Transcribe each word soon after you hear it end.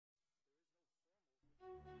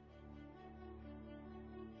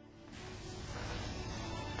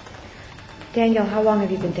Daniel, how long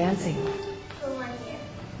have you been dancing? For 1 year.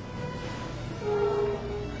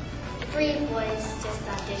 3 boys just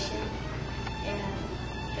auditioned, and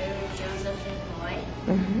they were Joseph and Roy.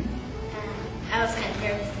 Mm-hmm. And I was kind of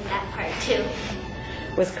nervous in that part too.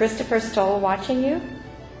 Was Christopher Stoll watching you?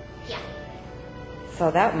 Yeah.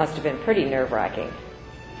 So that must have been pretty nerve-wracking.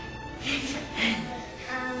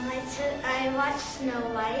 I watched Snow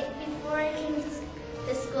White before I came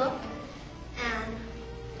to school, and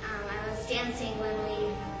I was dancing when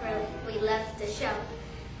we left the show.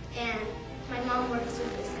 And my mom works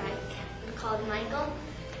with this guy called Michael,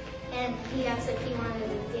 and he asked if he wanted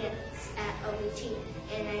to dance at OBT,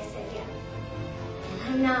 and I said yeah.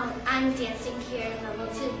 And now I'm dancing here in level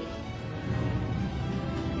 2B.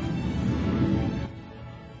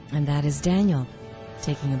 And that is Daniel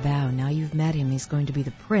taking a bow. Now you've met him. He's going to be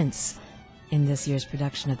the prince in this year's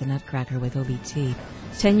production of the Nutcracker with OBT.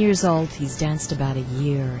 10 years old, he's danced about a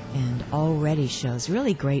year and already shows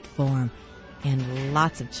really great form and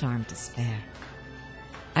lots of charm to spare.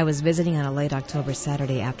 I was visiting on a late October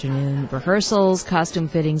Saturday afternoon. Rehearsals, costume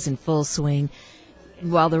fittings in full swing.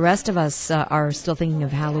 While the rest of us are still thinking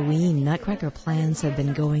of Halloween, Nutcracker plans have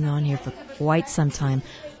been going on here for quite some time.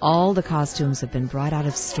 All the costumes have been brought out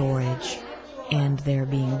of storage, and they're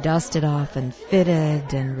being dusted off and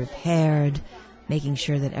fitted and repaired, making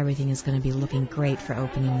sure that everything is going to be looking great for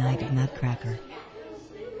opening night of Nutcracker.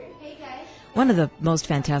 One of the most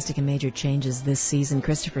fantastic and major changes this season,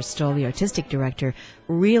 Christopher Stoll, the artistic director,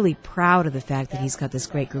 really proud of the fact that he's got this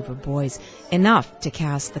great group of boys, enough to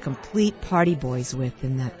cast the complete party boys with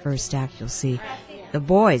in that first act. You'll see the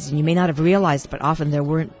boys, and you may not have realized, but often there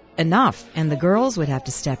weren't enough, and the girls would have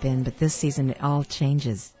to step in, but this season it all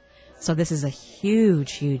changes. So this is a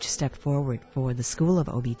huge, huge step forward for the School of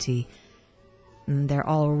OBT. And they're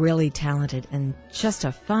all really talented and just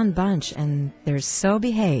a fun bunch, and they're so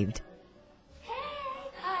behaved.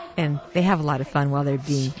 And they have a lot of fun while they're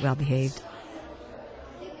being well behaved.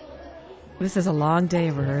 This is a long day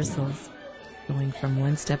of rehearsals, going from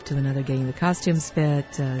one step to another, getting the costumes fit,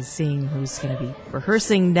 seeing who's going to be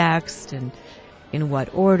rehearsing next and in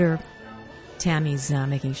what order. Tammy's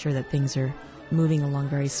making sure that things are moving along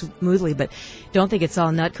very smoothly, but don't think it's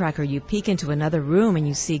all Nutcracker. You peek into another room and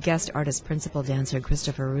you see guest artist principal dancer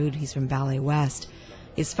Christopher Rood. He's from Ballet West.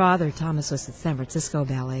 His father, Thomas, was at San Francisco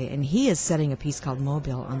Ballet, and he is setting a piece called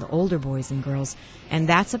Mobile on the older boys and girls, and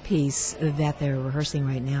that's a piece that they're rehearsing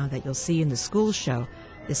right now that you'll see in the school show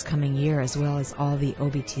this coming year, as well as all the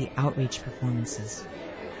OBT outreach performances.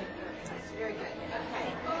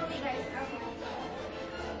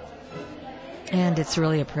 And it's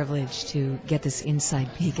really a privilege to get this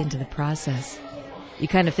inside peek into the process. You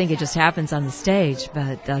kind of think it just happens on the stage,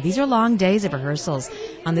 but these are long days of rehearsals.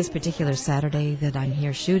 On this particular Saturday that I'm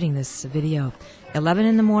here shooting this video, 11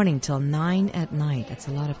 in the morning till 9 at night. That's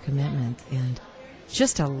a lot of commitment and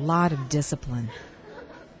just a lot of discipline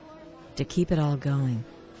to keep it all going.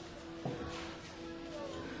 A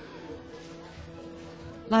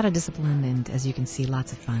lot of discipline and, as you can see,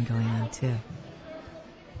 lots of fun going on, too.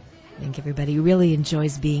 I think everybody really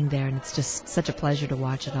enjoys being there, and it's just such a pleasure to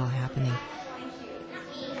watch it all happening.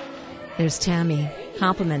 There's Tammy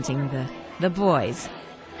complimenting the boys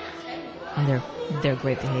on their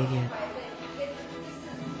great behavior.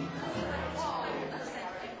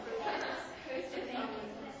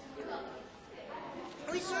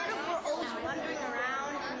 We sort of were always wandering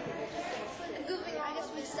around and goofing. I guess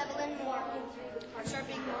we settle in more. Start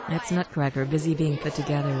being more. That's Nutcracker, busy being put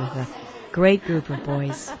together with a great group of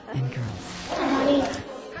boys and girls.